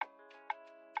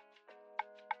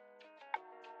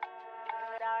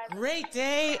Great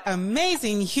day,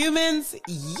 amazing humans.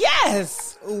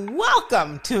 Yes!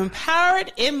 Welcome to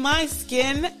Empowered in My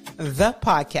Skin, the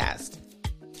podcast.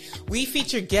 We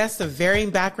feature guests of varying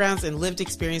backgrounds and lived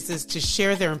experiences to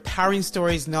share their empowering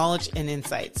stories, knowledge, and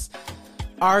insights.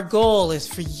 Our goal is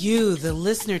for you, the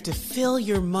listener, to fill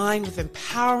your mind with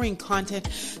empowering content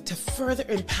to further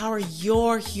empower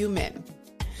your human.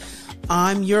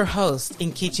 I'm your host,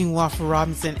 Nkechi Wafa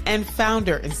Robinson, and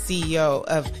founder and CEO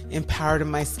of Empowered in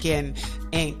My Skin,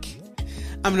 Inc.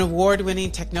 I'm an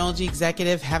award-winning technology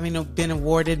executive, having been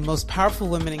awarded Most Powerful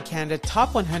Women in Canada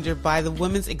Top 100 by the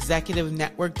Women's Executive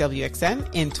Network, WXN,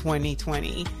 in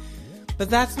 2020. But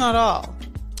that's not all.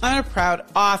 I'm a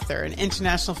proud author, an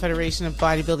International Federation of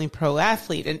Bodybuilding pro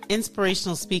athlete, an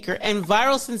inspirational speaker, and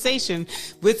viral sensation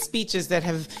with speeches that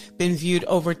have been viewed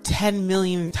over 10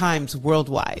 million times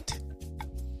worldwide.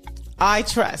 I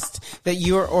trust that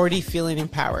you are already feeling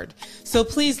empowered. So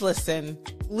please listen,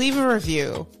 leave a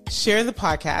review, share the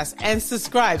podcast, and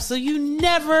subscribe so you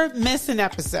never miss an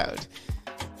episode.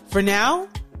 For now,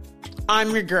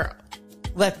 I'm your girl.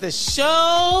 Let the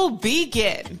show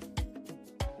begin.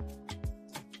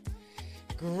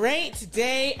 Great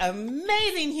day,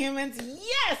 amazing humans.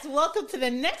 Yes, welcome to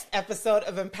the next episode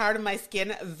of Empowered in My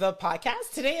Skin, the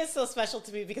podcast. Today is so special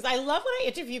to me because I love when I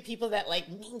interview people that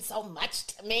mean so much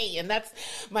to me. And that's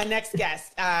my next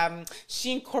guest.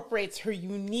 She incorporates her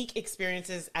unique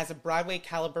experiences as a Broadway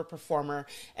caliber performer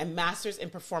and masters in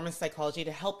performance psychology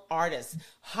to help artists,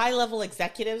 high-level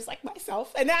executives like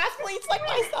myself, and athletes like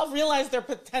myself realize their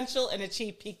potential and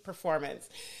achieve peak performance.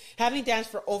 Having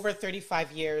danced for over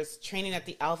 35 years, training at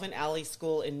the Alvin Ailey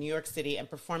School in New York City, and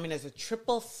performing as a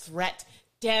triple threat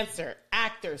dancer,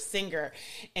 actor, singer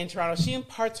in Toronto, she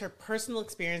imparts her personal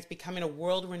experience becoming a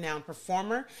world-renowned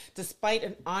performer despite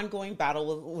an ongoing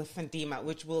battle with lymphedema,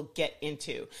 which we'll get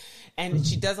into. And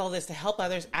she does all this to help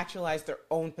others actualize their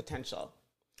own potential.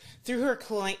 Through her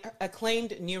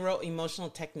acclaimed neuro-emotional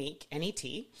technique, NET,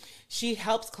 she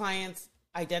helps clients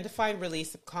identify and release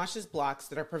subconscious blocks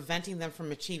that are preventing them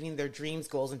from achieving their dreams,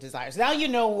 goals, and desires. Now you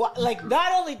know what,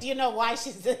 not only do you know why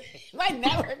she's in my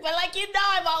network, but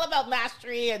I'm all about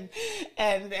mastery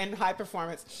and high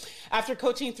performance. After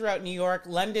coaching throughout New York,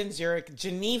 London, Zurich,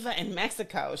 Geneva, and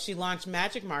Mexico, she launched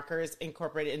Magic Markers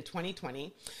Incorporated in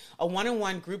 2020, a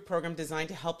one-on-one group program designed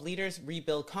to help leaders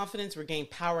rebuild confidence, regain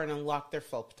power, and unlock their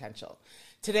full potential.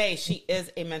 Today, she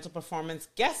is a mental performance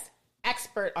guest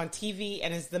expert on TV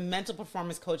and is the mental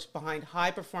performance coach behind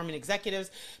high-performing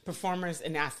executives, performers,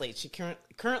 and athletes. She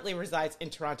currently resides in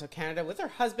Toronto, Canada, with her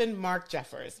husband, Mark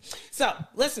Jeffers. So,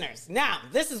 listeners, now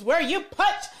this is where you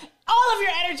put all of your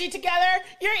energy together,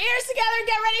 your ears together, and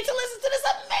get ready to listen to this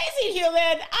amazing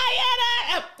human,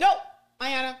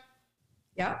 Ayanna.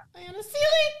 Yeah. Ayanna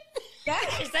Sealey. Yeah.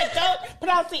 She said, don't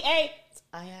pronounce the A.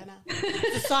 Ayanna.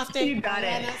 It's a soft A. You got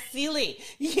Ayanna it. Sealey.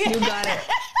 Yeah. You got it.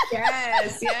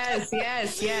 Yes.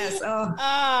 Oh,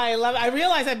 I love it. I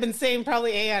realize I've been saying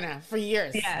probably Ayanna for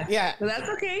years. yeah. Well, that's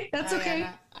okay. That's okay.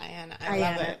 Ayanna. I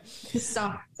love it.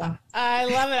 Stop. I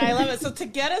love it. So to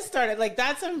get us started,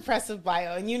 that's an impressive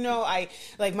bio. And I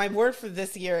my word for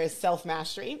this year is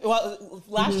self-mastery. Well,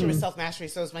 last year was self-mastery,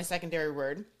 so it's my secondary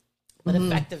word. But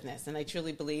effectiveness. And I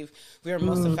truly believe we are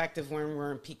most effective when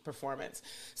we're in peak performance.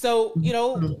 So,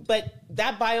 but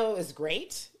that bio is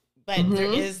great, but there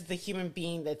is the human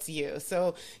being that's you.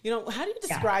 So, how do you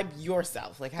describe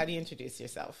yourself? How do you introduce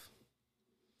yourself?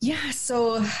 Yeah.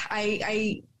 So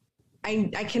I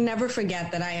can never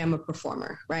forget that I am a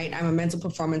performer, right? I'm a mental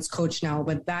performance coach now,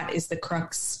 but that is the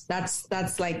crux. That's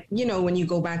when you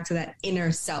go back to that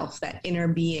inner self, that inner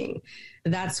being,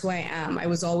 that's who I am. I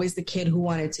was always the kid who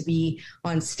wanted to be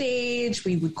on stage.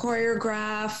 We would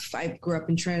choreograph. I grew up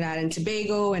in Trinidad and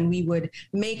Tobago, and we would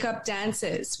make up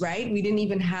dances, right? We didn't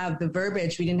even have the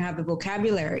verbiage. We didn't have the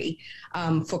vocabulary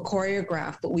for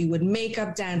choreograph, but we would make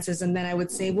up dances. And then I would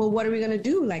say, well, what are we going to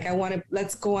do?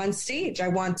 Let's go on stage. I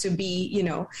want to be,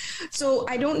 So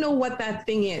I don't know what that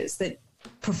thing is that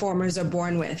performers are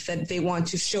born with, that they want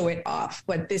to show it off,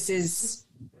 but this is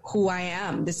who I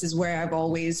am. This is where I've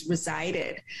always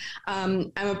resided.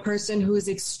 I'm a person who is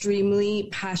extremely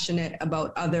passionate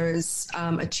about others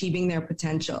achieving their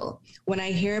potential. When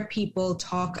I hear people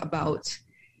talk about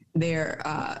their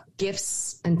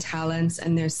gifts and talents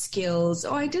and their skills.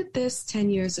 Oh, I did this 10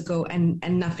 years ago and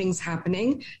nothing's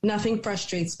happening. Nothing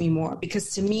frustrates me more,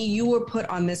 because to me, you were put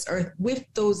on this earth with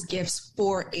those gifts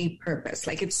for a purpose.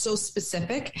 It's so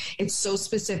specific. It's so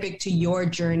specific to your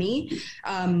journey.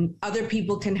 Other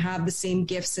people can have the same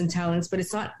gifts and talents, but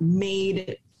it's not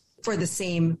made for the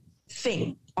same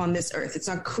thing on this earth. It's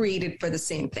not created for the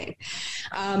same thing.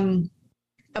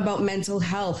 About mental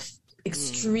health.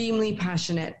 extremely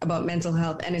passionate about mental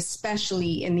health. And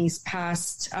especially in these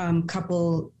past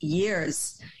couple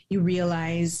years, you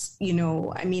realize,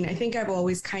 I think I've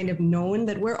always kind of known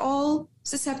that we're all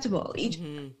susceptible,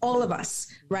 all of us,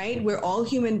 right? We're all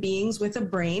human beings with a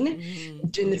brain,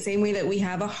 in the same way that we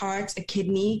have a heart, a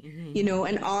kidney,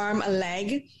 an arm, a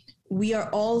leg. We are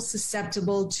all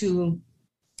susceptible to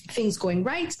things going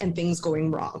right and things going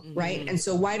wrong, right? And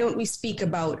so why don't we speak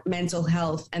about mental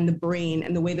health and the brain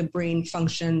and the way the brain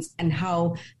functions and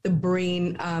how the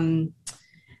brain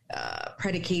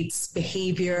predicates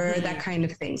behavior, that kind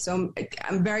of thing. So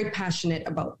I'm very passionate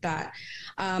about that.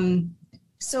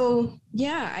 So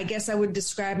yeah, I guess I would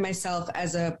describe myself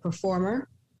as a performer,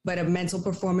 but a mental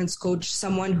performance coach,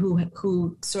 someone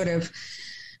who sort of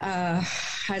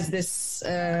has this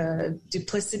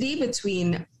duplicity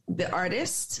between the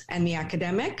artist and the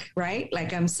academic, right?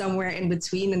 Like I'm somewhere in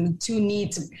between, and the two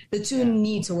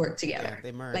need to work together. Yeah,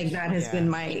 they merge. Like that has been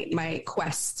my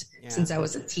quest since I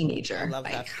was a teenager. I love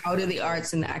like that. How do the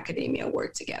arts and the academia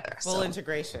work together? Full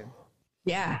integration.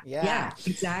 Yeah,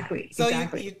 exactly. So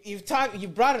exactly. you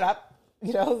brought it up.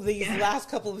 These last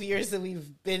couple of years that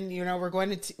we've been, we're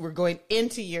going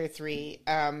into year 3.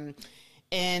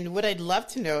 And what I'd love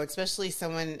to know, especially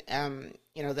someone,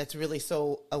 that's really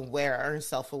so aware,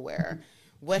 self-aware,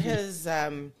 what has,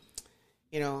 Ayanna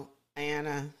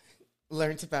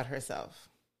learned about herself?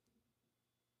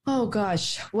 Oh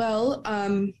gosh. Well,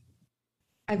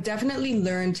 I've definitely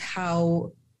learned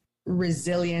how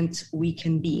resilient we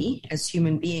can be as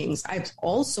human beings. I've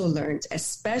also learned,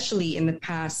 especially in the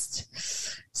past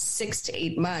 6 to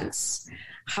 8 months,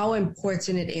 how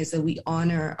important it is that we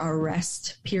honor our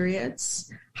rest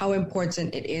periods, how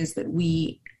important it is that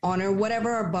we honor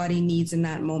whatever our body needs in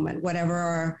that moment,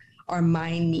 whatever our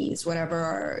mind needs, whatever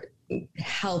our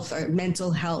health, our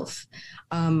mental health,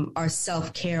 our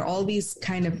self-care, all these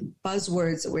kind of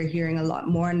buzzwords that we're hearing a lot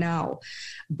more now,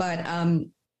 but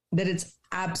that it's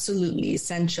absolutely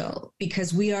essential,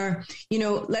 because we are,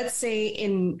 let's say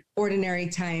in ordinary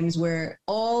times, we're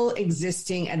all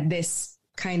existing at this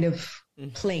kind of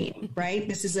plane, right?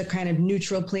 This is a kind of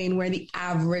neutral plane where the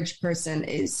average person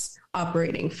is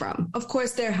operating from. Of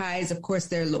course, there are highs, of course,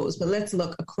 there are lows, but let's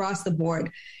look across the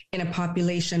board in a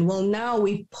population. Well, now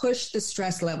we've pushed the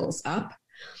stress levels up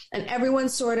and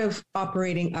everyone's sort of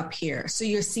operating up here. So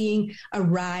you're seeing a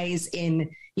rise in,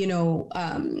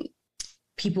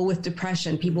 people with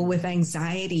depression, people with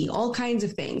anxiety, all kinds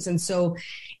of things. And so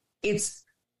it's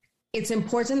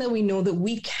important that we know that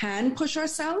we can push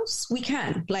ourselves. We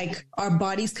can, like, our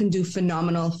bodies can do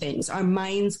phenomenal things. Our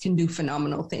minds can do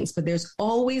phenomenal things, but there's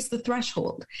always the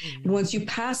threshold. And once you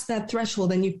pass that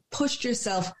threshold, then you've pushed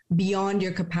yourself beyond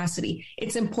your capacity.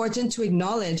 It's important to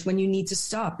acknowledge when you need to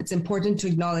stop. It's important to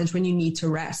acknowledge when you need to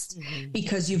rest,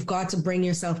 because you've got to bring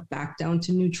yourself back down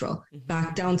to neutral,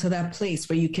 back down to that place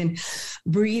where you can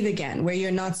breathe again, where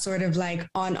you're not sort of like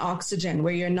on oxygen,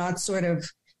 where you're not sort of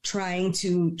trying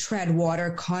to tread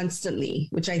water constantly,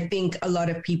 which I think a lot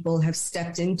of people have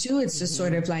stepped into. It's just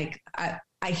sort of like,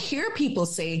 I hear people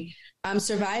say, I'm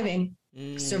surviving,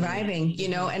 and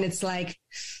it's like,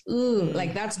 ooh,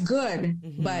 like that's good.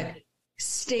 But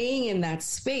staying in that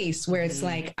space where it's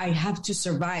like, I have to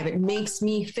survive, it makes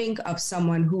me think of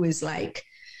someone who is like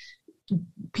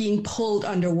being pulled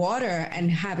underwater and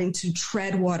having to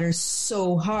tread water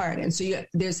so hard. And so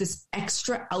there's this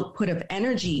extra output of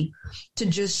energy to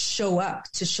just show up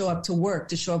to work,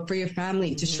 to show up for your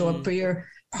family, to show up for your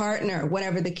partner,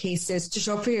 whatever the case is, to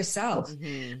show up for yourself.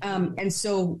 And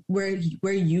so we're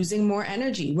using more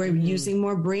energy. We're using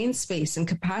more brain space and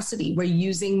capacity. We're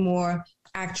using more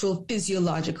actual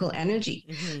physiological energy.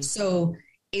 So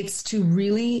it's to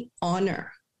really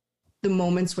honor the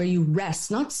moments where you rest,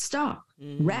 not stop,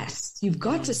 rest. We've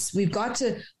got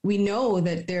to, we know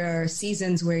that there are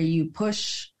seasons where you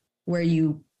push, where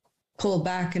you pull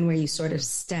back, and where you sort of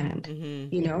stand,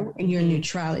 in your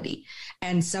neutrality.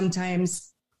 And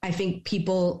sometimes I think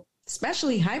people,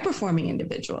 especially high-performing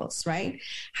individuals, right,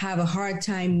 have a hard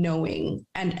time knowing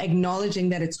and acknowledging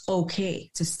that it's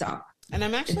okay to stop. And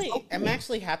I'm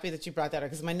actually happy that you brought that up,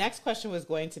 because my next question was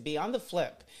going to be on the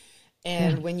flip.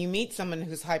 And when you meet someone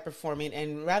who's high performing,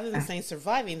 and rather than saying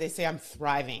surviving, they say I'm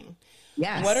thriving.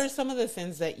 Yes. What are some of the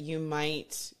things that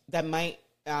might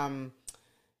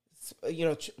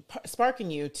spark in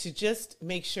you to just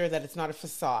make sure that it's not a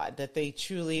facade, that they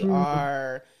truly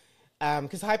are,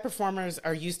 because high performers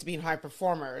are used to being high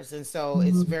performers. And so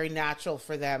it's very natural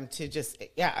for them to just,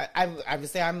 I would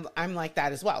say I'm like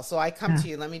that as well. So I come to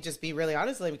you, let me just be really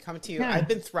honest. Let me come to you. I've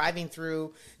been thriving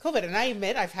through COVID, and I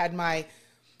admit I've had my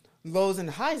lows and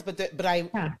highs, but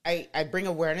I bring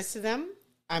awareness to them.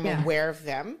 I'm aware of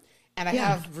them. And I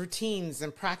have routines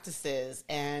and practices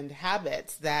and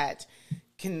habits that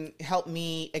can help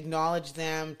me acknowledge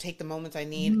them, take the moments I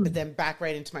need, but then back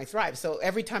right into my thrive. So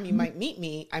every time you might meet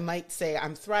me, I might say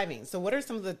I'm thriving. So what are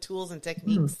some of the tools and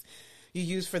techniques you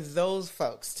use for those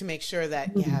folks to make sure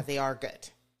that, they are good,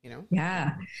 you know?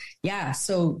 Yeah.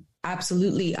 So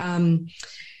absolutely. I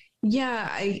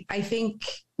think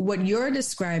what you're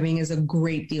describing is a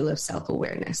great deal of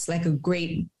self-awareness, like a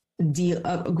great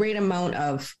amount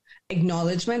of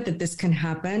acknowledgement that this can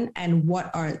happen. And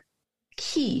what are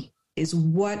key is,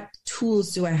 what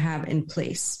tools do I have in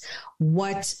place?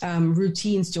 What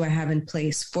routines do I have in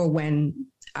place for when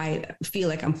I feel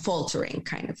like I'm faltering,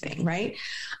 kind of thing, right?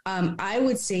 I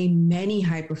would say many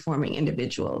high-performing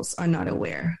individuals are not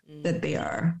aware that they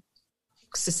are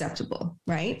susceptible,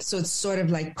 right? So it's sort of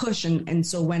like push. And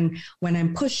so when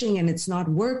I'm pushing and it's not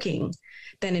working,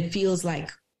 then it feels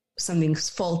like something's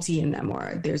faulty in them,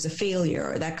 or there's a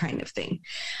failure, or that kind of thing.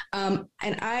 And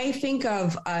I think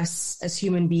of us as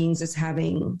human beings as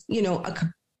having,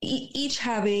 each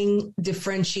having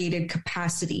differentiated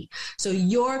capacity. So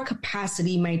your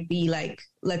capacity might be like,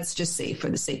 let's just say for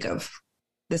the sake of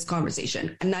this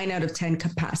conversation, a 9 out of 10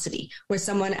 capacity, where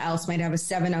someone else might have a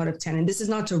 7 out of 10. And this is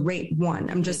not to rate one.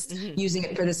 I'm just using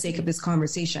it for the sake of this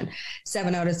conversation.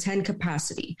 7 out of 10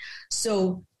 capacity.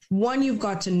 So 1, you've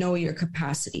got to know your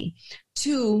capacity.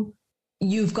 2,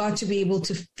 you've got to be able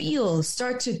to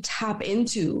start to tap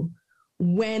into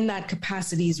when that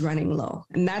capacity is running low.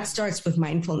 And that starts with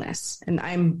mindfulness. And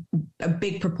I'm a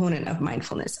big proponent of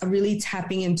mindfulness, of really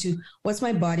tapping into, what's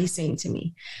my body saying to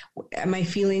me? Am I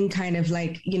feeling kind of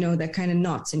like, that kind of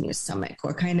knots in your stomach,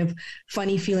 or kind of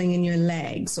funny feeling in your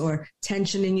legs, or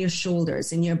tension in your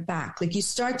shoulders, in your back? Like, you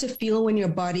start to feel when your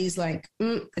body's like,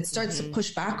 it starts to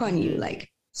push back on you, like,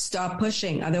 stop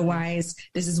pushing. Otherwise,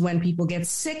 this is when people get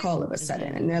sick all of a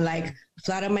sudden, and they're like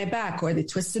flat on my back, or they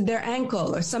twisted their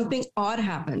ankle, or something odd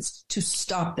happens to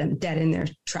stop them dead in their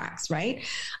tracks, right?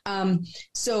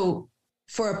 So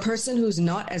for a person who's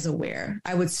not as aware,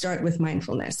 I would start with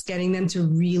mindfulness, getting them to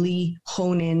really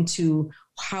hone into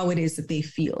how it is that they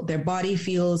feel. Their body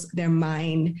feels, their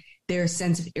mind, their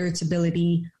sense of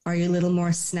irritability. Are you a little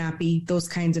more snappy? Those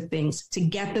kinds of things, to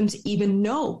get them to even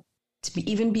know,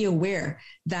 even be aware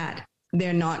that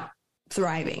they're not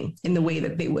thriving in the way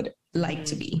that they would like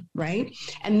to be, right?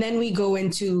 And then we go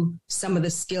into some of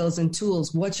the skills and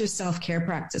tools. What's your self-care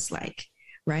practice like,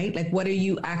 right? Like, what are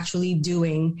you actually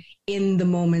doing in the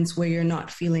moments where you're not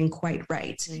feeling quite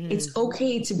right? It's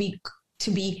okay to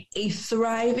be a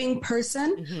thriving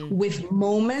person with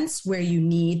moments where you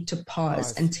need to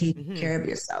pause and take care of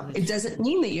yourself. It doesn't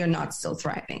mean that you're not still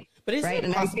thriving. But is right?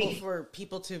 it possible for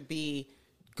people to be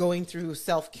going through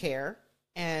self-care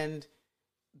and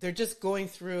they're just going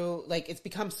through, like, it's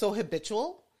become so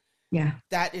habitual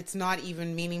that it's not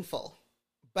even meaningful,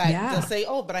 but they'll say,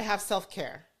 oh, but I have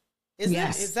self-care.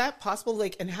 Is that possible?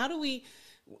 Like, and how do we,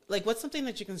 like, what's something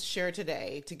that you can share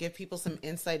today to give people some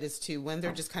insight as to when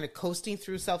they're just kind of coasting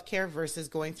through self-care versus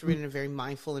going through it in a very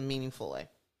mindful and meaningful way?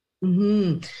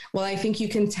 Well, I think you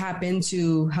can tap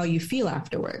into how you feel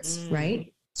afterwards,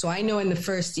 right? So I know in the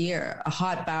first year, a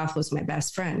hot bath was my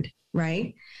best friend,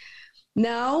 right?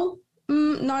 Now,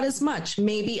 not as much.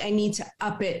 Maybe I need to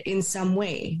up it in some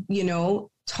way,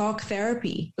 talk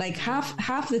therapy. Like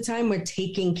half the time we're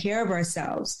taking care of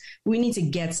ourselves, we need to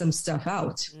get some stuff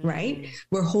out, right?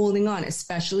 We're holding on,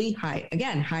 especially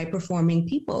high performing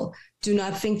people do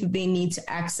not think that they need to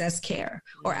access care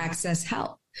or access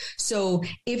help. So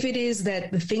if it is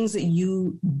that the things that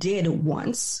you did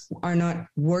once are not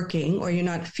working, or you're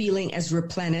not feeling as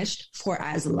replenished for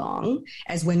as long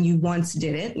as when you once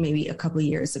did it, maybe a couple of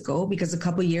years ago, because a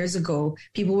couple of years ago,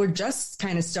 people were just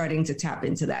kind of starting to tap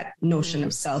into that notion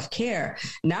of self-care.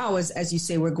 Now, as you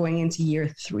say, we're going into year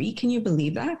 3. Can you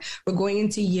believe that? We're going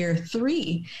into year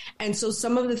 3. And so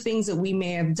some of the things that we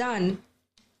may have done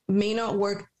may not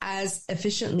work as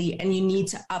efficiently, and you need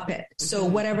to up it. So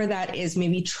whatever that is,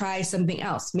 maybe try something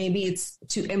else. Maybe it's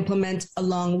to implement a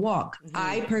long walk.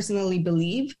 I personally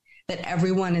believe that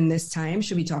everyone in this time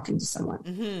should be talking to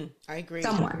someone. I agree.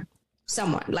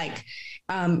 Someone like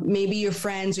maybe your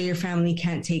friends or your family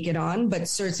can't take it on, but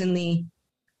certainly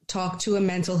talk to a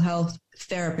mental health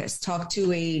therapist, talk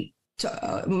to a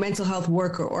mental health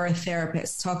worker or a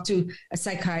therapist, talk to a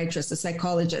psychiatrist, a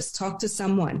psychologist, talk to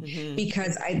someone,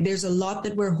 because there's a lot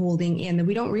that we're holding in that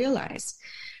we don't realize,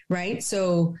 right?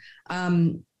 So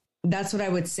that's what I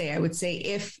would say. I would say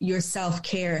if your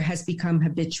self-care has become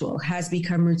habitual, has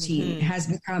become routine, has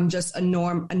become just a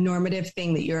normative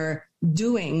thing that you're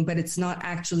doing, but it's not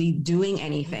actually doing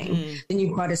anything, then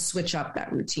you've got to switch up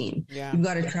that routine. Yeah. You've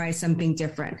got to try something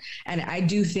different. And I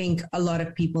do think a lot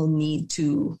of people need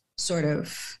to sort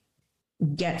of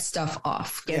get stuff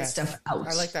off, get stuff out.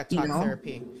 I like that talk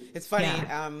therapy. It's funny.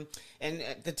 And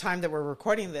at the time that we're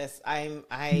recording this,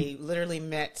 I literally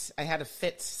I had a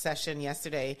fit session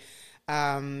yesterday.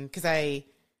 Cause I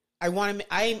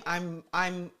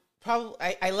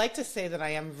like to say that I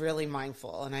am really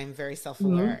mindful and I'm very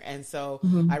self-aware. And so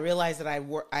I realized that I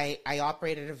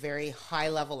operate at a very high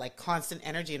level, like constant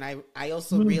energy. And I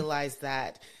also realized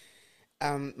that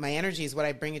my energy is what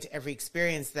I bring into every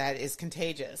experience that is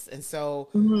contagious. And so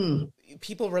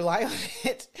people rely on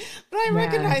it. But I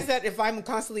recognize that if I'm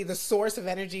constantly the source of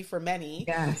energy for many,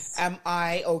 am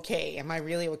I okay? Am I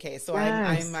really okay? So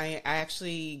I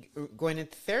actually going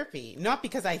into therapy, not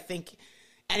because I think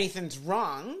anything's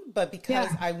wrong, but because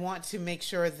I want to make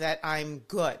sure that I'm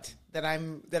good, there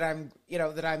aren't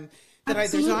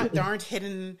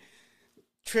hidden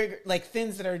trigger, like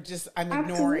things that are just I'm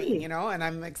ignoring, and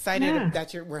I'm excited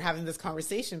that we're having this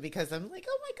conversation because I'm like,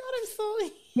 oh my God, I'm so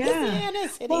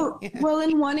well,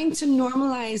 and wanting to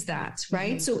normalize that,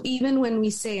 right? So even when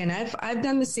we say, and I've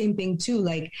done the same thing too,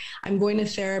 like I'm going to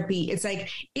therapy, it's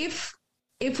like if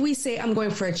we say I'm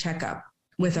going for a checkup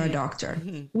with our doctor,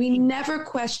 we never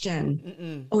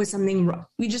question, is something wrong?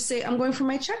 We just say, I'm going for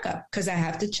my checkup because I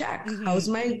have to check. How is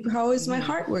my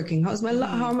heart working? How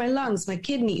are my lungs, my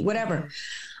kidney, whatever.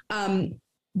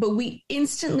 But we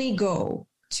instantly go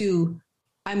to,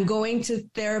 I'm going to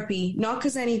therapy, not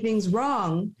because anything's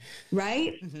wrong,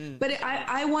 right? But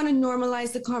I want to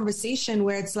normalize the conversation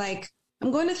where it's like, I'm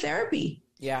going to therapy.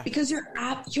 Yeah. Because you're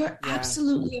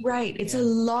absolutely right. It's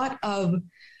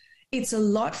a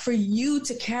lot for you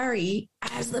to carry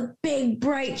as the big,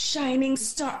 bright, shining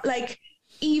star. Like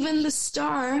even the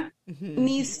star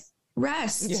needs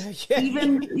rest.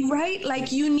 Right?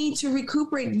 Like you need to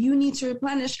recuperate, you need to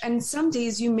replenish. And some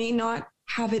days you may not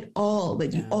have it all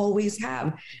that you always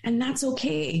have. And that's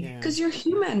okay because you're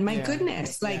human. My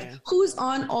goodness. Like who's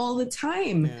on all the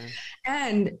time?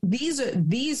 And these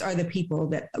are the people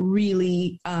that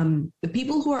really, the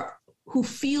people who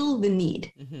feel the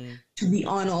need to be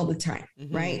on all the time,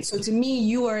 right? So to me,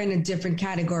 you are in a different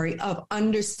category of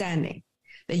understanding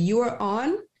that you are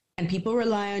on and people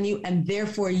rely on you, and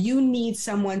therefore you need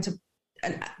someone to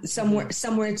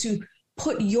somewhere to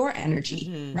put your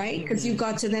energy, right? Because you've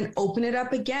got to then open it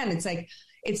up again. It's like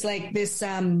this.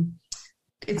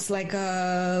 It's like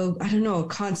a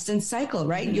constant cycle,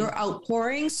 right? You're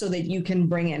outpouring so that you can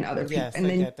bring in other people and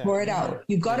then pour it out.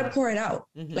 You've got to pour it out.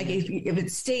 Like if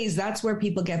it stays, that's where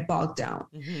people get bogged down.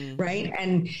 Right.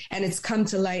 And it's come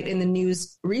to light in the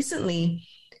news recently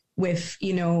with,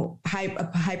 a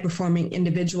high performing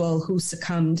individual who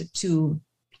succumbed to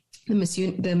the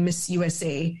Miss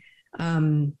USA.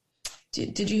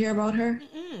 Did you hear about her?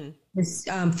 This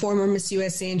former Miss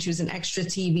USA, and she was an extra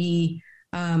TV,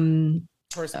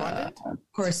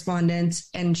 correspondent,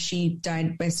 and she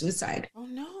died by suicide. Oh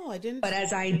no, I didn't. But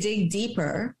as I dig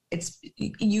deeper,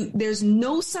 there's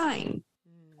no sign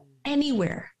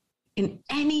anywhere in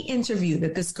any interview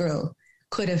that this girl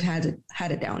could have had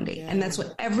a down day. And that's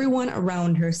what everyone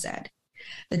around her said,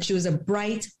 that she was a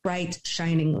bright, bright,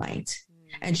 shining light.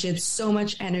 And she has so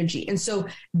much energy. And so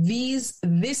this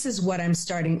is what I'm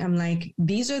starting. I'm like,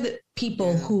 these are the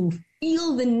people who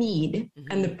feel the need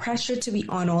and the pressure to be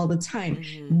on all the time.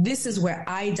 This is where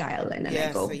I dial in and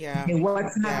I go, okay,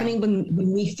 what's happening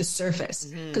beneath the surface?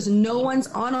 Because no one's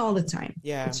on all the time.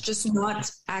 It's just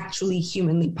not actually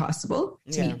humanly possible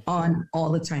to be on all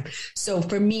the time. So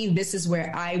for me, this is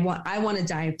where I want to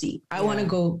dive deep. I want to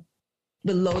go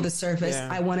below the surface.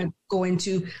 I want to go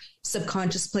into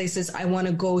subconscious places. I want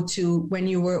to go to when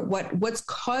you were, what's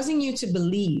causing you to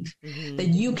believe that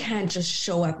you can't just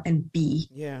show up and be.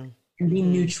 And be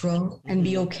neutral and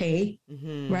be okay,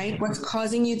 right? What's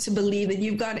causing you to believe that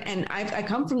you've got, and I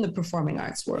come from the performing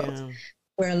arts world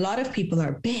where a lot of people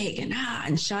are big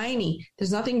and shiny.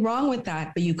 There's nothing wrong with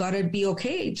that, but you got to be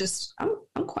okay. Just,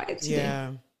 I'm quiet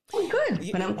today. I'm good,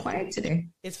 but I'm quiet today.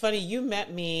 It's funny. You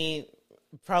met me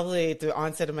probably at the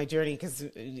onset of my journey because,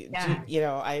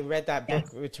 I read that book,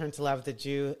 Return to Love, that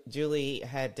Julie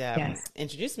had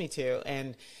introduced me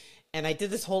to. And I did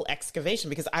this whole excavation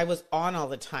because I was on all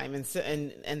the time. And so,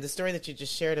 and the story that you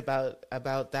just shared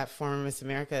about that former Miss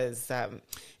America is,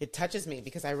 it touches me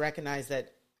because I recognize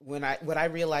that what I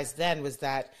realized then was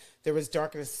that there was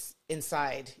darkness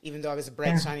inside, even though I was a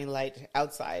bright, shining light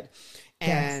outside.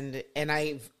 And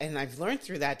I've learned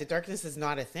through that darkness is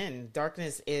not a sin.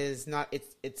 Darkness is not,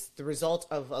 it's the result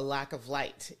of a lack of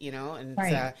light, you know, and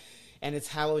and it's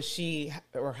how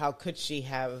how could she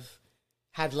have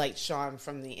had light shone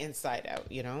from the inside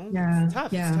out, you know? Yeah. It's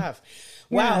tough. It's tough.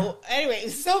 Wow. Yeah. Anyway,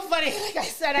 it's so funny. Like I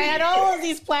said, I had all of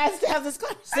these plans to have this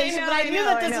conversation, but I knew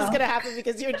that this was going to happen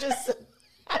because you're just,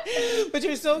 but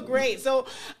you're so great. So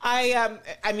I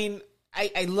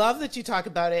love that you talk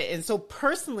about it. And so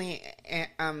personally,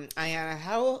 Ayanna,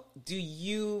 how do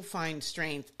you find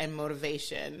strength and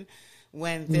motivation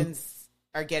when things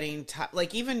are getting tough?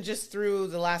 Like even just through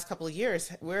the last couple of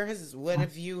years, what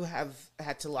have you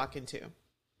had to lock into?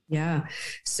 Yeah.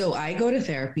 So I go to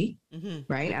therapy,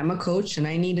 right? I'm a coach and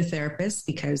I need a therapist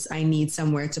because I need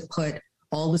somewhere to put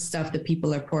all the stuff that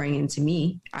people are pouring into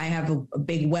me. I have a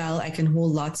big well, I can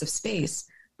hold lots of space.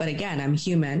 But again, I'm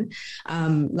human.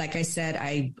 Like I said,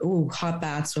 hot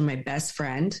baths were my best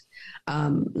friend.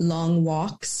 Long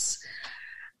walks,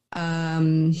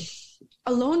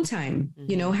 alone time,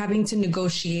 you know, having to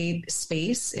negotiate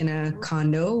space in a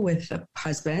condo with a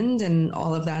husband and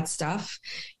all of that stuff,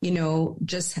 you know,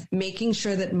 just making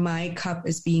sure that my cup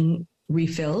is being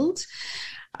refilled.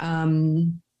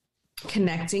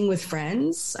 Connecting with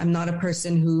friends. I'm not a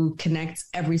person who connects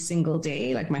every single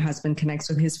day. Like my husband connects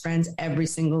with his friends every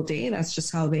single day. That's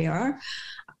just how they are.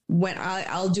 When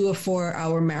I'll do a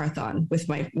 4-hour marathon with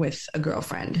a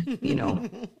girlfriend, you know,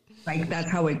 like that's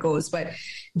how it goes. But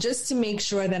just to make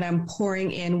sure that I'm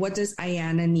pouring in, what does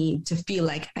Ayanna need to feel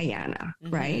like Ayanna,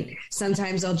 right?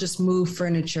 Sometimes I'll just move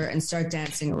furniture and start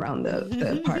dancing around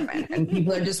the apartment and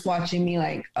people are just watching me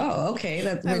like, oh, okay,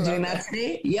 we're doing that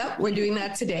today. Yep, we're doing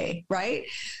that today, right?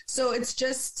 So it's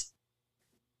just,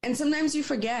 and sometimes you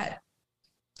forget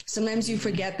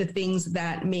the things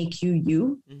that make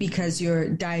you because you're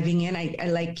diving in. I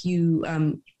like you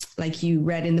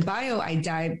read in the bio, I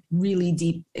dive really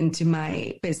deep into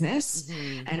my business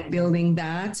and building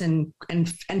that and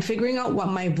figuring out what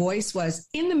my voice was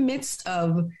in the midst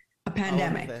of a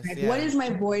pandemic. This, right? What is my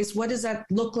voice? What does that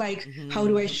look like? How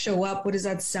do I show up? What does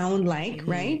that sound like?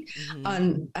 Right.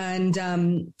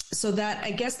 So that,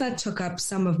 I guess that took up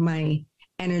some of my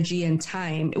energy and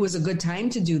time. It was a good time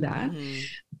to do that.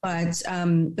 But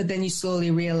then you slowly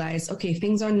realize, okay,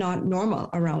 things are not normal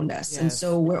around us. Yes. And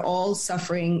so we're all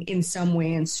suffering in some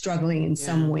way and struggling in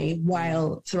some way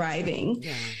while thriving.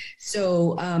 Yeah.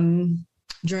 So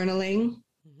journaling,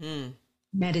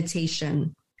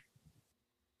 meditation.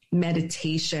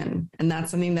 And that's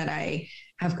something that I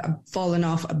have fallen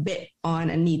off a bit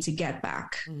on and need to get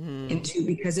back into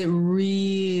because it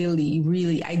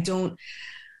really, I don't...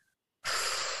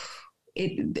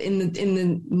 in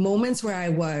the moments where I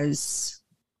was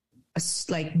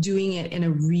like doing it in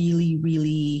a really,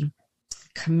 really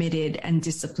committed and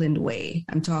disciplined way,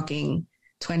 I'm talking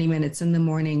 20 minutes in the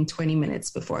morning, 20 minutes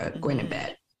before going to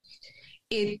bed,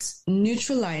 it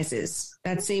neutralizes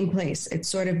that same place. It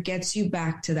sort of gets you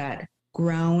back to that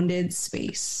grounded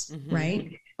space,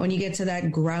 right? When you get to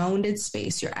that grounded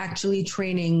space, you're actually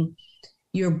training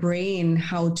your brain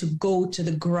how to go to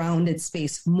the grounded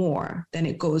space more than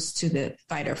it goes to the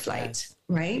fight or flight,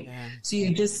 right? Yeah. So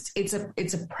you just, it's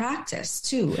a practice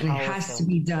too. And powerful. It has to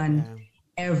be done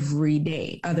every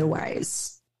day.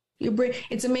 Otherwise your brain,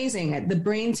 it's amazing. The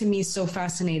brain to me is so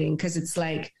fascinating because it's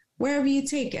like, wherever you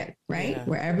take it, right? Yeah.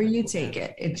 Wherever you take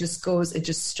it, it just goes, it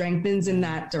just strengthens in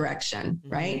that direction,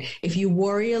 right? If you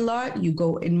worry a lot, you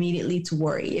go immediately to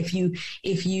worry. If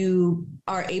you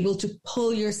are able to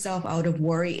pull yourself out of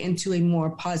worry into a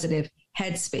more positive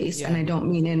headspace, and I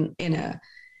don't mean in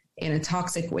a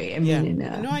toxic way. I mean,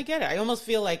 no, I get it. I almost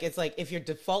feel like it's like if your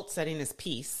default setting is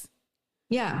peace,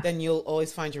 then you'll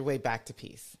always find your way back to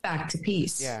peace. Back to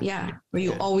peace. Yeah. Where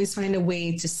you always find a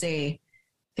way to say,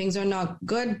 things are not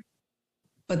good,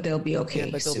 but they'll be okay.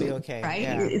 Yeah, but they'll be okay. Right?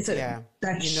 Yeah. It's that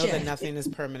you know shift. That nothing is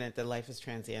permanent, that life is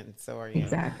transient. So are you.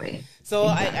 Exactly. So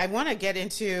I want to get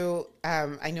into,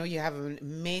 I know you have an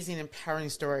amazing, empowering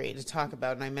story to talk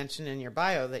about. And I mentioned in your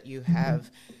bio that you have,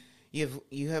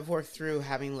 you have worked through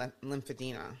having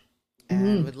lymphedema,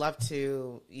 and would love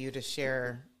you to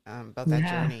share about that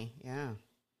journey.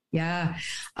 Yeah.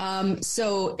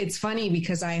 So it's funny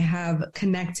because I have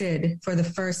connected for the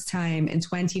first time in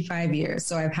 25 years.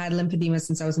 So I've had lymphedema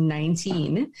since I was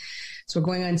 19. So we're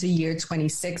going on to year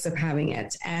 26 of having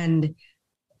it. And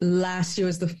last year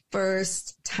was the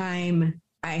first time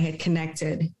I had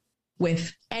connected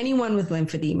with anyone with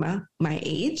lymphedema, my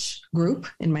age group.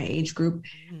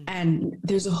 And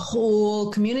there's a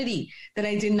whole community that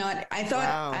I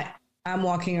thought I'm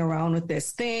walking around with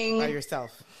this thing. By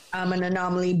yourself. I'm an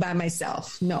anomaly by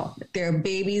myself. No, there are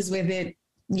babies with it,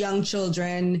 young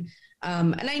children,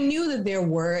 And I knew that there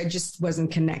were, it just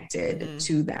wasn't connected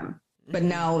to them. But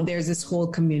now there's this whole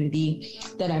community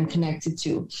that I'm connected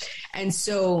to. And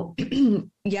so,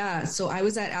 so I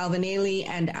was at Alvin Ailey,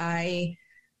 and I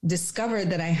discovered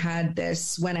that I had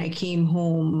this when I came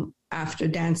home after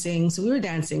dancing. So we were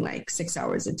dancing like 6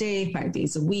 hours a day, 5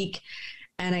 days a week.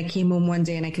 And I came home one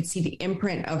day and I could see the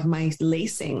imprint of my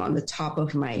lacing on the top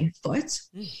of my foot.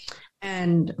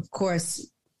 And of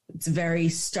course, it's very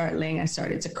startling. I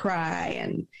started to cry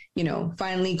and,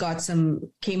 finally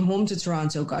came home to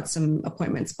Toronto, got some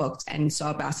appointments booked, and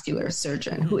saw a vascular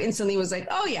surgeon who instantly was like,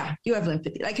 oh yeah, you have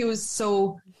lymphedema. Like, it was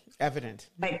so evident,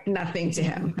 like nothing to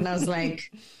him. And I was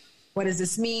like, what does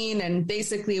this mean? And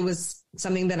basically it was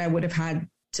something that I would have had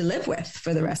to live with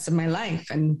for the rest of my life.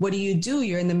 And what do?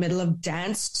 You're in the middle of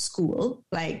dance school.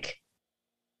 Like,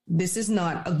 this is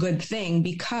not a good thing,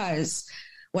 because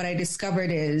what I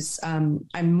discovered is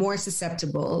I'm more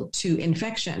susceptible to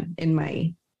infection in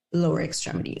my lower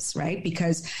extremities, right?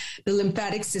 Because the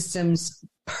lymphatic system's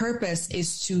purpose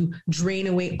is to drain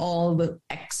away all the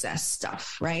excess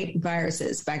stuff, right?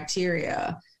 Viruses,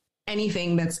 bacteria,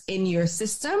 anything that's in your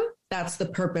system. That's the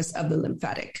purpose of the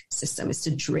lymphatic system, is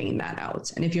to drain that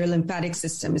out. And if your lymphatic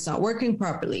system is not working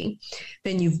properly,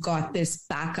 then you've got this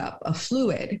backup of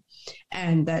fluid,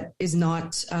 and that is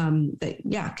not, can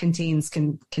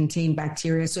contain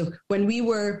bacteria. So when we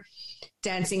were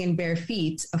dancing in bare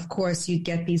feet, of course, you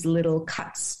get these little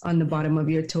cuts on the bottom of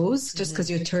your toes just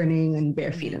because you're turning in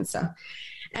bare feet and stuff.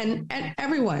 And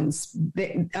everyone's,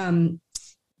 there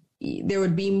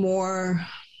would be more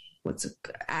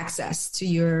access to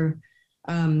your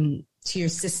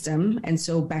system, and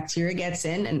so bacteria gets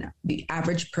in, and the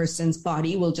average person's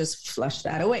body will just flush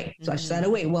that away.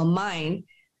 Well, mine,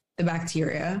 the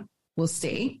bacteria will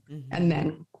stay and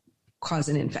then cause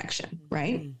an infection,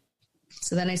 right?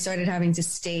 So then I started having to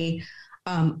stay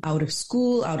out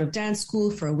of dance school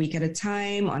for a week at a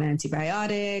time on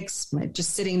antibiotics,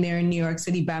 just sitting there in New York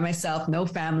City by myself, no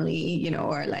family,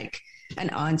 or like an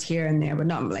aunt here and there, but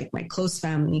not like my close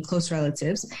family, close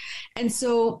relatives. And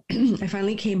so I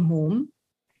finally came home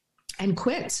and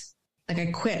quit. Like, I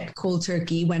quit cold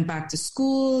turkey, went back to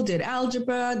school, did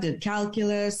algebra, did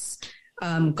calculus,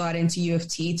 got into U of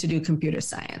T to do computer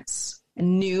science,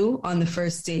 and knew on the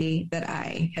first day that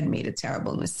I had made a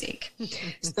terrible mistake.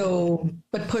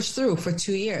 But pushed through for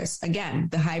 2 years. Again,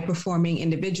 the high performing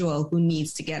individual who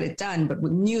needs to get it done, but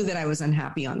knew that I was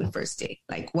unhappy on the first day.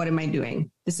 Like, what am I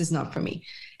doing? This is not for me.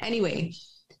 Anyway,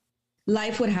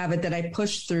 life would have it that I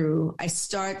pushed through. I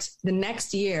start the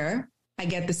next year, I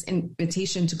get this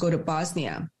invitation to go to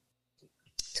Bosnia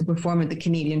to perform with the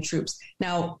Canadian troops.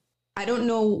 Now, I don't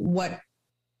know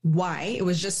why. It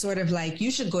was just sort of like, you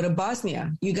should go to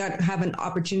Bosnia. You have an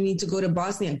opportunity to go to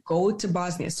Bosnia. Go to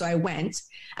Bosnia. So I went,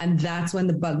 and that's when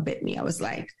the bug bit me. I was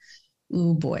like,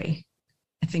 oh boy,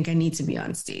 I think I need to be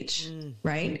on stage,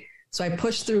 right? So I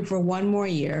pushed through for one more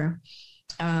year,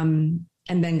 and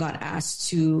then got asked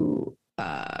to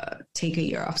take a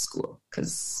year off school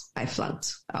because I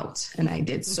flunked out, and I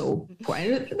did so poor.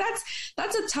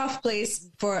 That's a tough place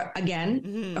for,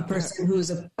 again, a person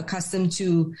who's accustomed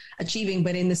to achieving.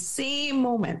 But in the same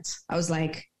moment, I was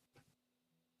like,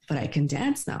 but I can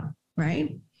dance now,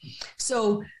 right?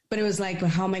 So, but it was like, well,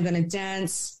 how am I going to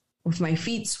dance with my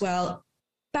feet swell?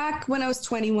 Back when I was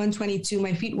 21, 22,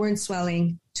 my feet weren't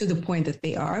swelling to the point that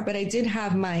they are, but I did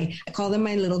have I call them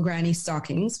my little granny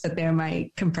stockings, but they're my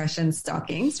compression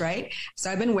stockings, right? So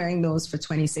I've been wearing those for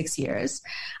 26 years.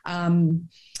 And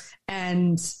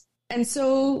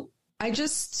so I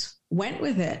just went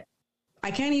with it.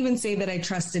 I can't even say that I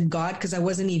trusted God, because I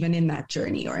wasn't even in that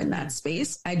journey or in that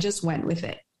space. I just went with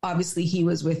it. Obviously he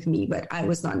was with me, but I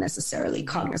was not necessarily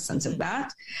cognizant of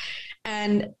that.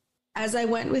 And as I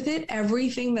went with it,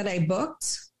 everything that I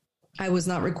booked, I was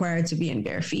not required to be in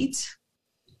bare feet.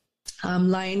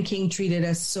 Lion King treated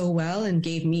us so well and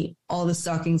gave me all the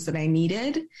stockings that I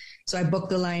needed. So I booked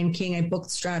the Lion King, I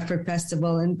booked Stratford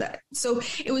Festival. And so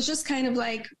it was just kind of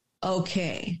like,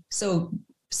 okay, so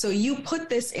you put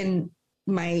this in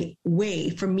my way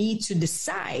for me to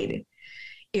decide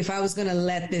if I was going to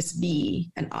let this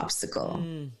be an obstacle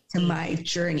to my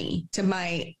journey, to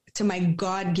my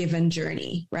God-given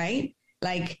journey, right?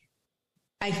 Like,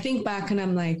 I think back and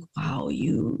I'm like, wow,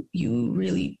 you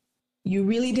really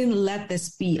didn't let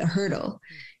this be a hurdle.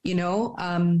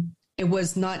 It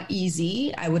was not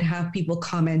easy. I would have people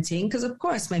commenting, because of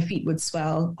course my feet would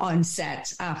swell on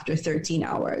set after 13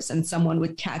 hours and someone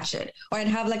would catch it. Or I'd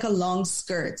have like a long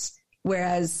skirt.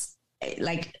 Whereas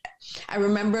like, I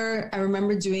remember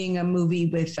doing a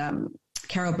movie with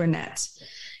Carol Burnett,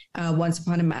 Once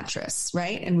Upon a Mattress,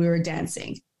 right? And we were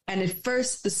dancing. And at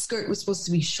first the skirt was supposed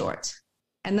to be short.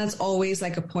 And that's always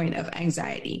like a point of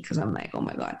anxiety because I'm like, oh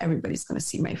my God, everybody's going to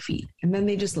see my feet. And then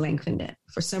they just lengthened it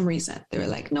for some reason. They were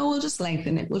like, no, we'll just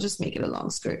lengthen it. We'll just make it a long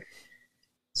skirt.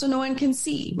 So no one can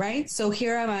see, right? So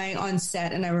here am I on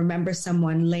set and I remember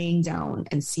someone laying down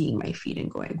and seeing my feet and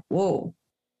going, whoa,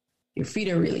 your feet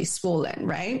are really swollen,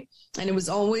 right? And it was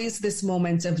always this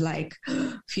moment of like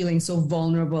feeling so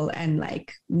vulnerable and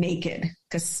like naked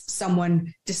because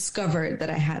someone discovered that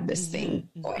I had this thing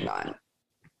going on.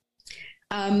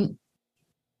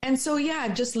 And so, yeah,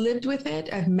 I've just lived with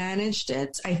it. I've managed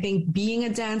it. I think being a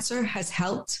dancer has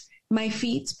helped my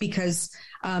feet because,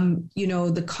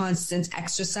 the constant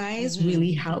exercise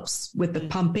really helps with the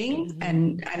pumping.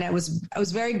 And I was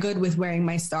very good with wearing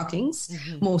my stockings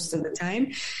most of the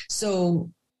time.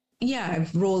 So, yeah,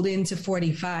 I've rolled into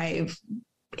 45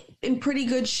 in pretty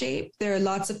good shape. There are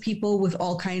lots of people with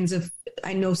all kinds of,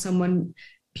 I know someone,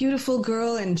 beautiful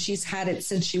girl, and she's had it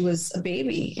since she was a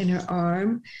baby in her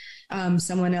arm.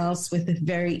 Someone else with a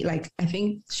very, like, I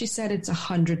think she said it's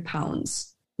 100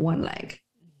 pounds, one leg.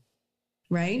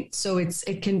 Right. So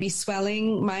it can be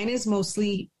swelling. Mine is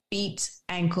mostly feet,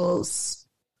 ankles,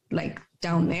 like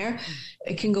down there.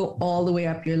 It can go all the way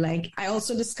up your leg. I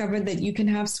also discovered that you can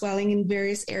have swelling in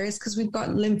various areas because we've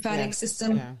got lymphatic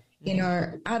system in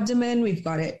our abdomen. We've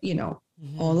got it,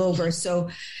 all over. So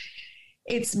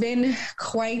it's been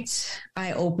quite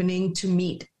eye-opening to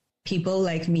meet people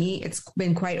like me. It's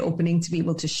been quite opening to be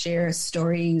able to share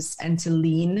stories and to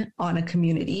lean on a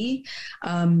community.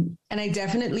 And I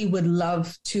definitely would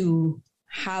love to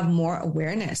have more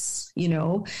awareness.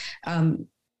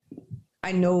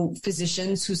 I know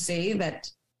physicians who say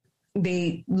that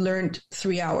they learned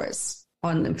 3 hours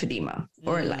on lymphedema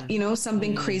or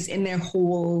something crazy in their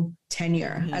whole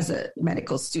tenure as a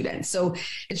medical student. So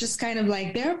it's just kind of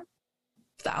like there are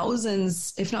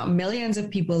thousands, if not millions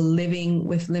of people living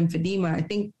with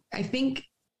lymphedema. I think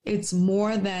it's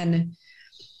more than,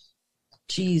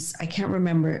 I can't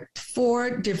remember,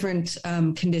 4 different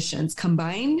conditions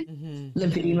combined.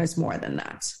 Lymphedema is more than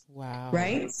that. Wow.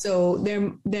 Right. So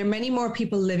there are many more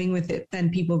people living with it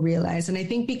than people realize. And I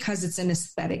think because it's an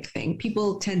aesthetic thing,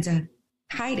 people tend to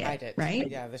hide it. Right.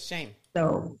 Yeah. The shame.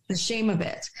 So the shame of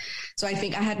it. So I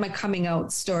think I had my coming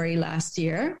out story last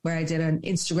year where I did an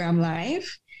Instagram live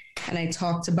and I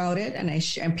talked about it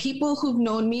and people who've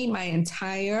known me my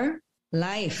entire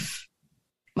life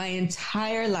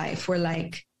were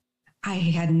like, I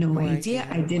had no idea.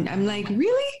 I'm like,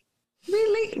 really?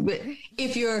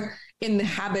 If you're in the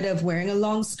habit of wearing a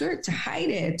long skirt to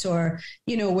hide it or,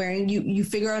 wearing, you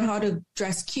figure out how to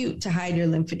dress cute to hide your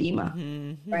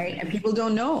lymphedema, right? And people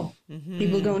don't know.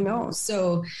 People don't know.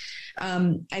 So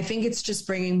I think it's just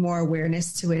bringing more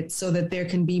awareness to it so that there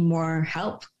can be more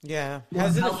help. Yeah.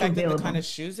 Has it affected the kind of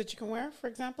shoes that you can wear, for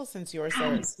example, since yours are?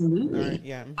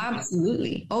 Absolutely.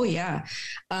 Absolutely. Oh, yeah.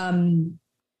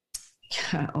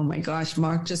 Oh my gosh,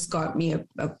 Mark just got me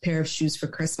a pair of shoes for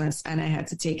Christmas and I had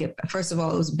to take it. First of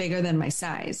all, it was bigger than my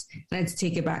size and I had to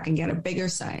take it back and get a bigger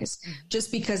size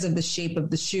just because of the shape of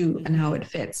the shoe and how it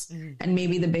fits. And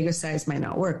maybe the bigger size might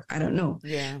not work. I don't know.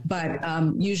 Yeah. But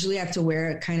usually I have to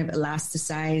wear a kind of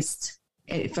elasticized.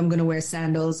 If I'm going to wear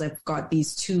sandals, I've got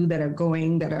these 2 that are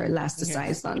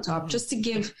elasticized on top just to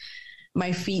give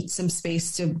my feet some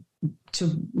space to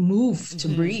move, to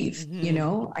breathe.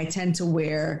 I tend to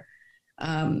wear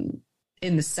in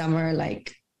the summer,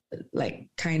 like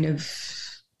kind of,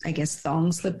 I guess,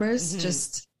 thong slippers,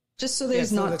 just so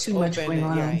there's not too much going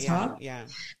on top.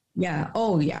 Yeah.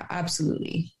 Oh yeah,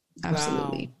 absolutely.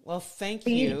 Absolutely. Wow. Well, thank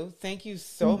you. Thank you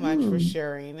so much for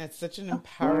sharing. It's such an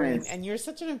empowering, and you're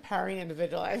such an empowering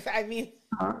individual. I mean,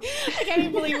 I can't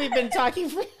even believe we've been talking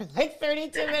for like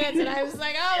 32 minutes, and I was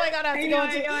like, oh my God, I have to go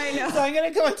into, so I'm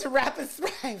going to go into rapid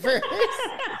fire first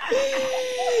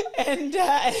and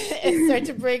start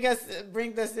to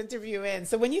bring this interview in.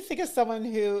 So when you think of someone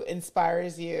who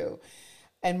inspires you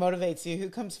and motivates you, who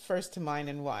comes first to mind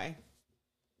and why?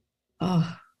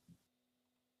 Oh,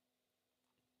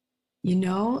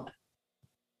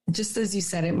 just as you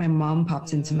said it, my mom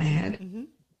popped into my head.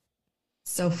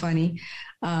 So funny.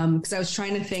 Because I was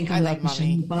trying to think, I'm like,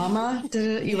 mama,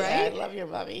 you right? I love your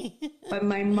mommy. But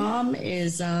my mom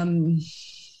is,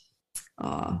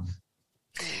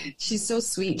 she's so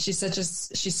sweet. She's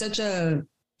such a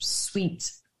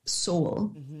sweet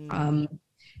soul.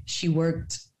 She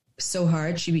worked so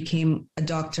hard. She became a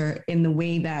doctor in the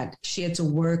way that she had to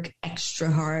work extra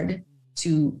hard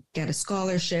to get a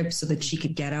scholarship so that she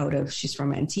could she's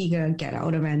from Antigua, get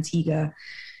out of Antigua,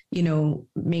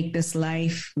 make this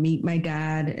life, meet my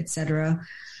dad, etc.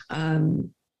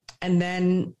 And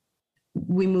then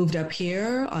we moved up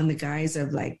here on the guise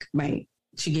of like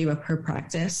she gave up her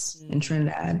practice in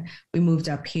Trinidad. We moved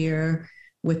up here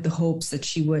with the hopes that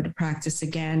she would practice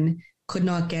again. Could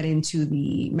not get into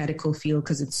the medical field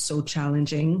because it's so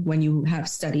challenging when you have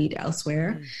studied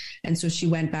elsewhere. And so she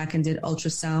went back and did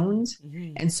ultrasound.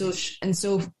 And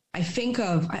so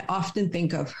I often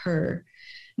think of her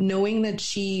knowing that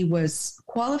she was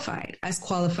qualified as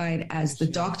the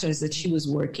doctors that she was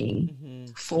working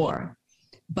for,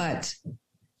 but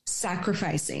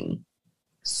sacrificing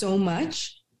so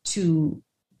much to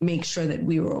make sure that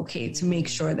we were okay, to make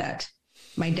sure that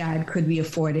my dad could be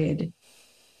afforded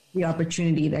the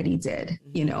opportunity that he did,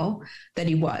 you know, that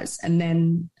he was. And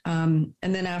then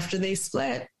after they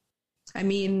split, I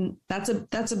mean, that's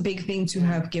a big thing to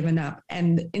have given up.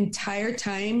 And the entire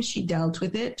time she dealt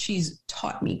with it, she's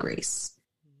taught me grace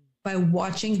by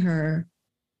watching her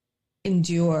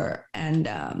endure and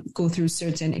go through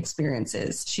certain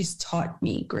experiences. She's taught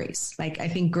me grace. Like, I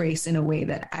think grace in a way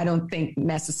that I don't think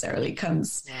necessarily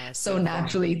comes so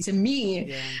naturally to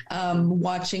me.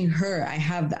 Watching her,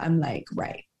 I'm like,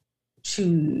 right,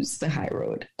 choose the high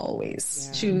road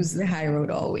always. Choose the high road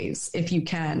always if you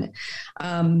can.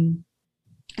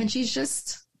 And she's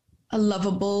just a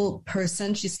lovable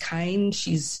person. She's kind.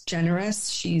 She's generous.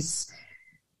 She's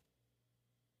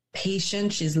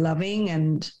patient. She's loving.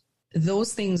 And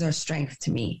those things are strength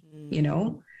to me, you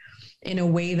know, in a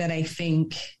way that I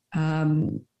think,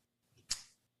 you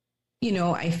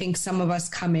know, I think some of us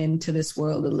come into this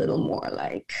world a little more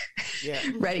like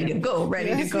ready to go,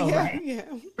 right?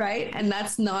 Right. And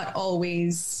that's not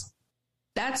always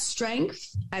that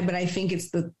strength, but I think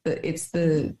it's the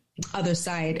other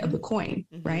side of the coin,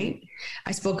 right?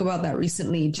 I spoke about that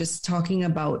recently, just talking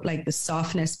about like the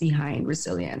softness behind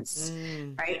resilience,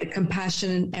 right? The compassion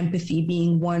and empathy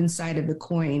being one side of the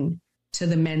coin to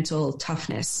the mental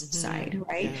toughness side,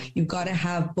 right? You've got to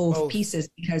have both pieces,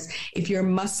 because if you're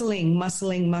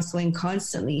muscling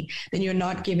constantly, then you're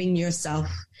not giving yourself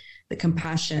the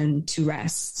compassion to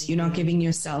rest. You're not giving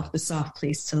yourself the soft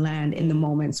place to land in the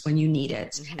moments when you need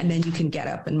it. And then you can get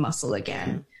up and muscle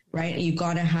again. Right? You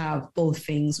got to have both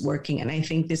things working. And I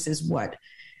think this is what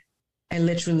I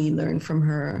literally learn from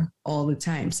her all the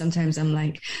time. Sometimes I'm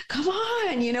like, come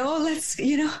on, you know, let's,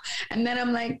 you know, and then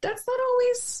I'm like, that's not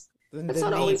always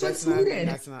what's needed.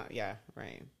 That's not,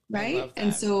 right. Right.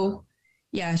 And so,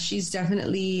 she's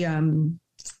definitely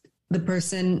the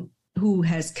person who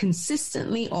has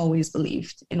consistently always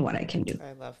believed in what I can do.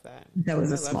 I love that. That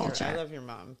was a small chat. I love your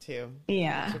mom too.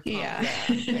 Yeah.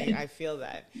 I feel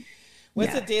that.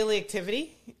 What's a daily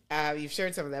activity? You've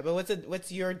shared some of that, but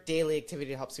what's your daily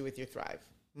activity that helps you with your thrive?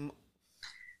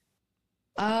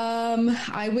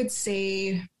 I would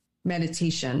say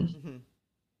meditation.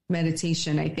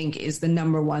 Meditation, I think, is the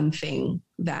number one thing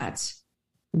that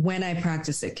when I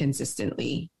practice it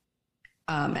consistently,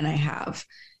 and I have,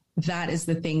 that is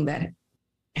the thing that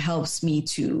helps me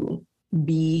to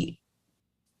be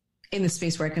in the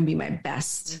space where I can be my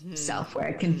best self, where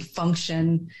I can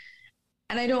function.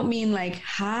 And I don't mean like,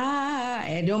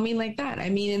 I don't mean like that. I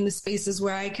mean, in the spaces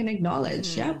where I can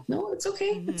acknowledge, no, it's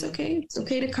okay. It's okay. It's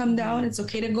okay to come down. It's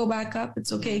okay to go back up.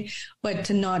 It's okay. But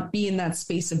to not be in that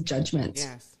space of judgment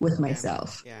with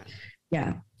myself.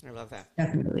 Yeah. I love that.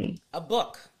 Definitely. A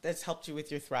book that's helped you with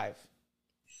your thrive.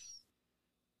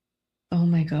 Oh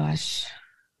my gosh.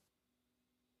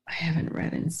 I haven't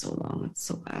read in so long. It's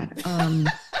so bad. It's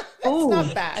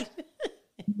not bad.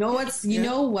 No, you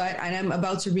know what? And I'm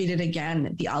about to read it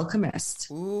again. The Alchemist.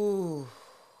 Ooh.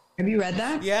 Have you read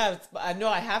that? Yeah. No,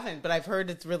 I haven't, but I've heard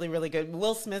it's really, really good.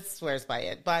 Will Smith swears by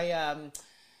it. By,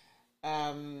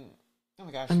 oh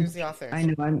my gosh, who's the author? I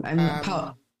know. I'm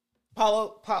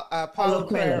Paulo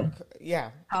Coelho.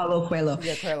 Yeah. Paulo Coelho.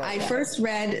 Yeah, Coelho. I first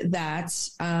read that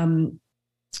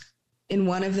in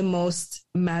one of the most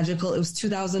magical, it was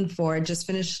 2004. I just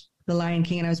finished The Lion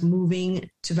King and I was moving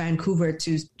to Vancouver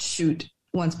to shoot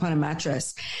Once Upon a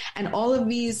Mattress. And all of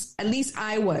these, at least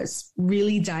I was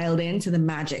really dialed into the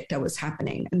magic that was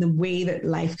happening and the way that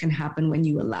life can happen when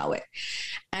you allow it.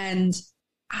 And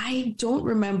I don't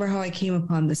remember how I came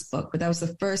upon this book, but that was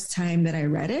the first time that I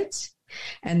read it.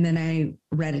 And then I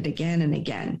read it again and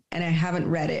again. And I haven't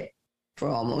read it for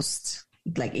almost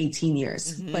like 18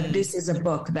 years. But this is a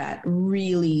book that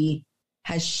really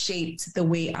has shaped the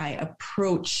way I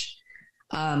approach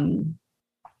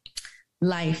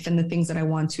life and the things that I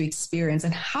want to experience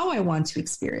and how I want to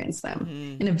experience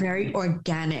them in a very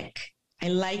organic. I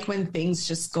like when things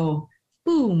just go, boop,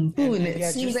 boom, boom. And And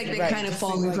it seems like they're kind of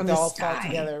falling like from they the all sky. fall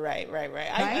together. Right. Right?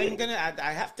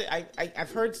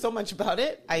 I've heard so much about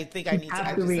it. I think I need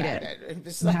have to read it. I You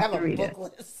have have to a read book it.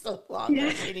 list so long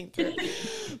that I'm reading through.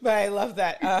 But I love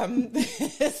that.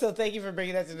 So thank you for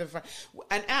bringing that to the front.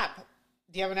 An app.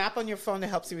 Do you have an app on your phone that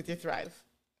helps you with your Thrive?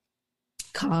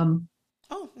 Calm.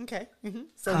 Oh, okay.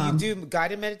 So Calm. you do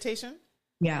guided meditation?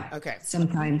 Yeah. Okay.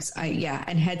 Sometimes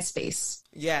and Headspace.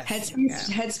 Yes.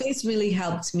 Headspace really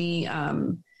helped me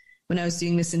when I was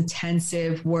doing this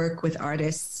intensive work with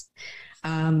artists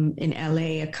in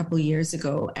LA a couple years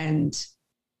ago. And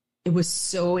it was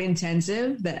so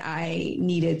intensive that I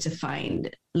needed to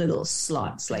find little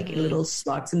slots, like little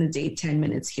slots in the day, 10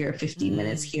 minutes here, 15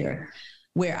 minutes here,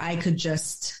 where I could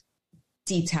just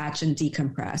detach and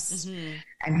decompress.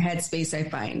 And Headspace, I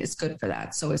find, is good for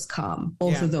that. So is Calm.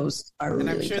 Both of those are really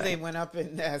good. And I'm sure good. they went up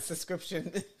in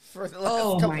subscription for the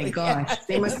last couple of years. Gosh.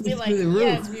 They must be like, through the roof.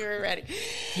 yes, we were ready.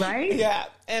 Right? Yeah.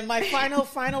 And my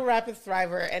final rapid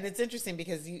thriver, and it's interesting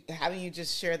because having you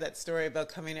just share that story about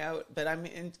coming out, but I'm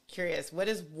curious, what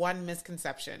is one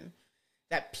misconception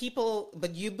that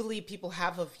you believe people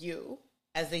have of you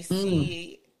as they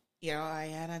see,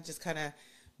 Ayanna just kind of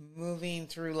moving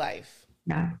through life?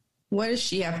 Yeah. What does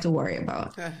she have to worry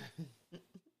about?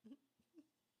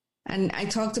 And I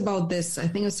talked about this. I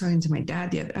think I was talking to my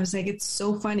dad the other. I was like, it's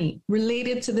so funny.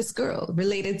 Related to this girl,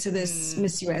 related to this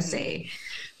Miss USA,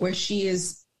 where she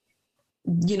is,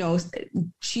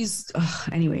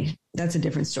 anyway, that's a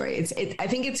different story. I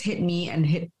think it's hit me and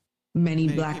hit many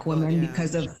Black people, women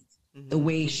because of the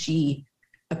way she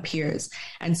appears.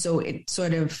 And so it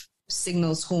sort of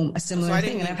signals home a similar so I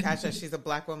thing. didn't even catch that she's a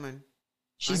Black woman.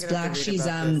 She's Black. She's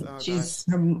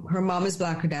her mom is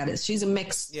Black. Her dad is. She's a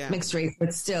mixed race,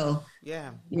 but still,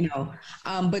 but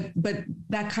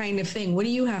that kind of thing. What do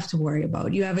you have to worry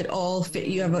about? You have it all fit.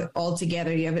 You have it all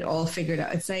together. You have it all figured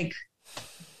out. It's like,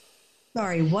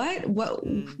 sorry, what?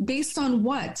 Based on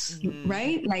what?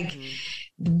 Right? Like,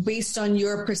 based on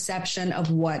your perception of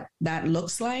what that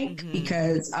looks like.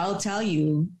 Because I'll tell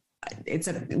you,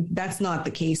 that's not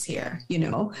the case here.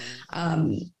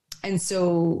 And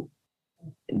so.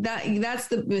 That's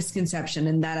the misconception,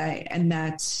 and I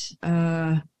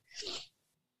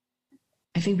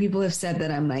think people have said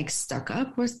that I'm like stuck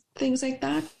up or things like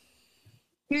that.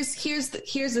 Here's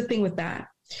the thing with that.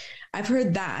 I've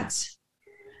heard that,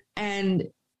 and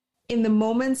in the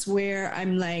moments where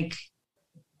I'm like,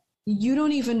 you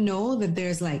don't even know that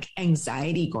there's like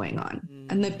anxiety going on,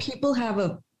 and that people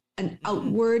have an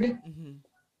outward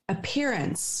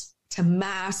appearance to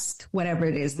mask whatever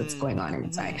it is that's going on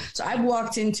inside. So I've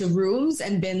walked into rooms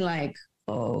and been like,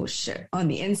 oh shit, on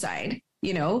the inside,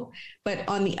 but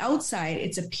on the outside,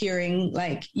 it's appearing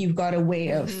like you've got a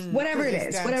way of whatever it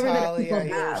is, whatever that people have.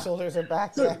 Your shoulders are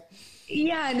back. So,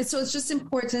 and so it's just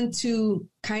important to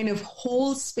kind of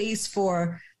hold space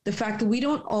for the fact that we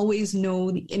don't always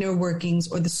know the inner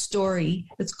workings or the story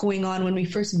that's going on when we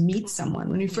first meet someone,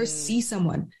 when we first see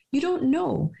someone. You don't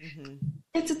know.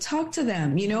 Get to talk to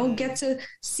them, get to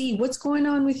see what's going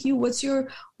on with you. What's your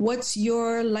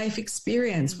life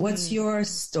experience? What's your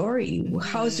story?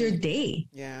 How's your day?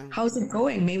 Yeah. How's it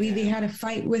going? Maybe they had a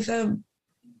fight with a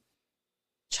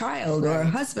child or a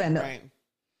husband.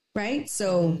 Right.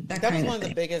 So that was one of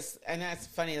the biggest, and that's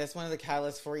funny. That's one of the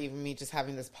catalysts for even me just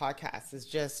having this podcast is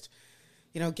just,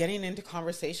 getting into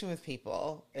conversation with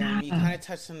people. And you kind of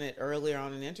touched on it earlier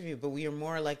on in the interview, but we are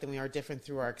more alike than we are different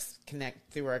through our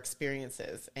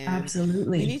experiences. And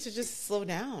absolutely, we need to just slow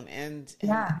down and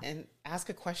ask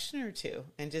a question or two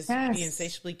and just be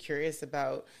insatiably curious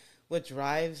about what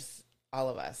drives all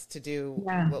of us to do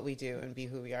what we do and be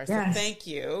who we are. So thank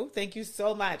you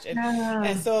so much.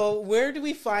 And so where do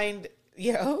we find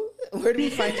you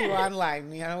online?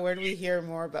 Where do we hear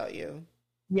more about you?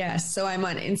 Yes. So I'm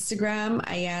on Instagram,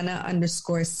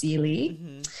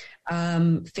 Ayanna_Sealey.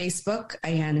 Facebook,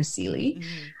 Ayanna Sealey.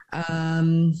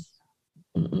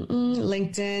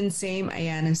 LinkedIn, same,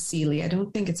 Ayanna Sealey. I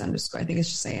don't think it's underscore. I think it's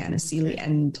just Ayanna Sealey.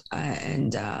 And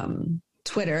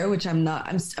Twitter, which I'm not.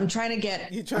 I'm trying to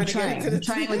get. I'm trying with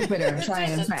Twitter. I'm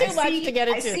trying. Too much to get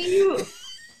into. I see you.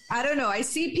 I don't know. I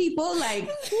see people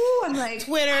like, I'm like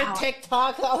Twitter, wow.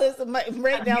 TikTok, all this.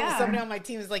 Right now, somebody on my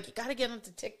team is like, you got to get onto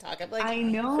TikTok. I'm like, I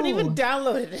know. I couldn't even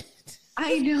downloaded it.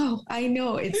 I know.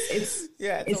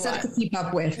 It's tough to keep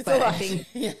up with, it's but I think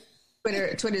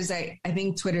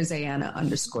Twitter's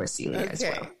Ayanna_Sealey as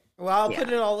well. Well, I'll put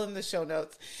it all in the show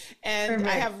notes. And perfect.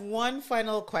 I have one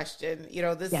final question.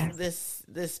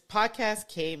 This podcast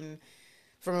came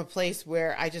from a place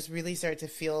where I just really started to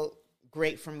feel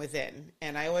great from within.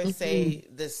 And I always say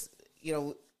this,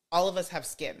 all of us have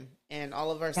skin, and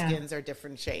all of our skins are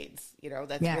different shades. You know,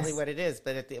 that's really what it is.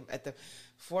 But at the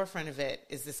forefront of it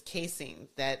is this casing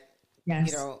that,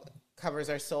 you know, covers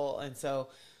our soul. And so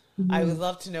I would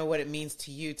love to know what it means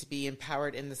to you to be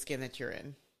empowered in the skin that you're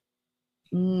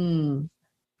in.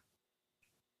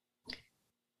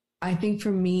 I think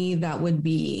for me, that would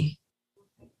be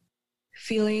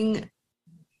feeling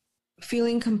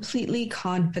completely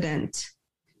confident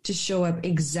to show up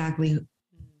exactly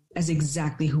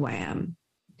who I am.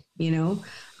 You know,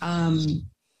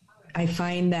 I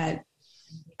find that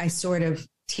I sort of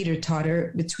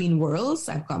teeter-totter between worlds.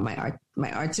 I've got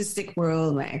my artistic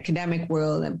world, my academic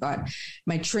world. I've got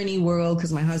my Trini world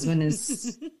because my husband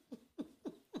is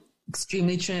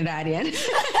extremely Trinidadian.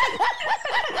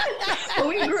 But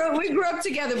we grew up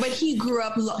together, but he grew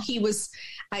up, he was,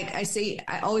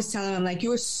 I always tell him, I'm like, you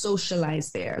were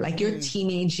socialized there. Like your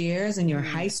teenage years and your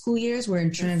high school years were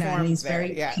in Trinidad, and he's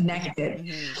very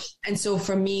connected. And so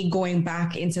for me, going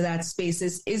back into that space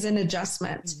is an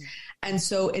adjustment. And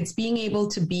so it's being able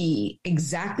to be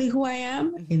exactly who I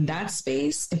am in that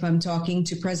space. If I'm talking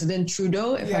to President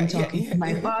Trudeau, if I'm talking to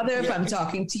my father, if I'm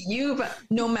talking to you, but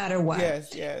no matter what,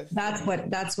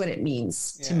 that's what it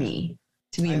means to me.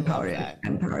 To be empowered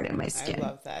in my skin. I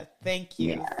love that. Thank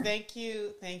you. Yeah. Thank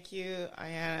you,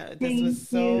 Ayanna. This was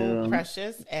so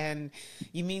precious, and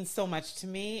you mean so much to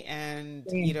me. And,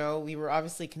 you know, we were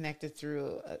obviously connected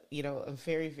through, you know, a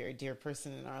very, very dear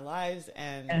person in our lives.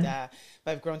 And but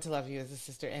I've grown to love you as a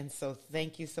sister. And so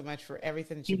thank you so much for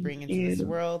everything that you bring into this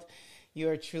world. You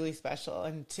are truly special.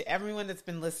 And to everyone that's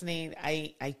been listening,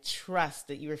 I trust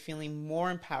that you are feeling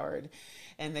more empowered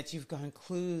and that you've gotten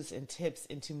clues and tips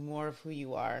into more of who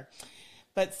you are.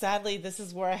 But sadly, this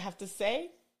is where I have to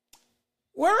say,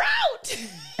 we're out.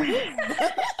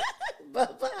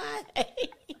 Bye-bye.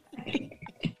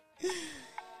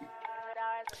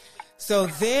 So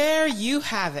there you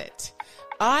have it.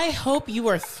 I hope you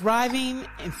are thriving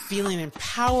and feeling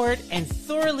empowered and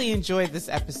thoroughly enjoyed this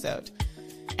episode.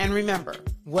 And remember,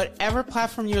 whatever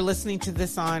platform you're listening to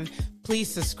this on, please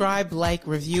subscribe, like,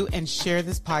 review, and share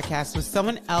this podcast with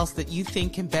someone else that you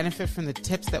think can benefit from the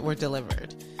tips that were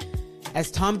delivered.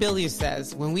 As Tom Bilyeu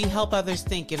says, when we help others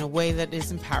think in a way that is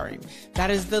empowering,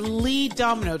 that is the lead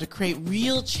domino to create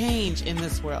real change in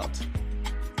this world.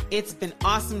 It's been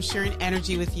awesome sharing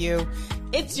energy with you.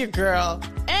 It's your girl,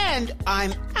 and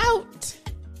I'm out.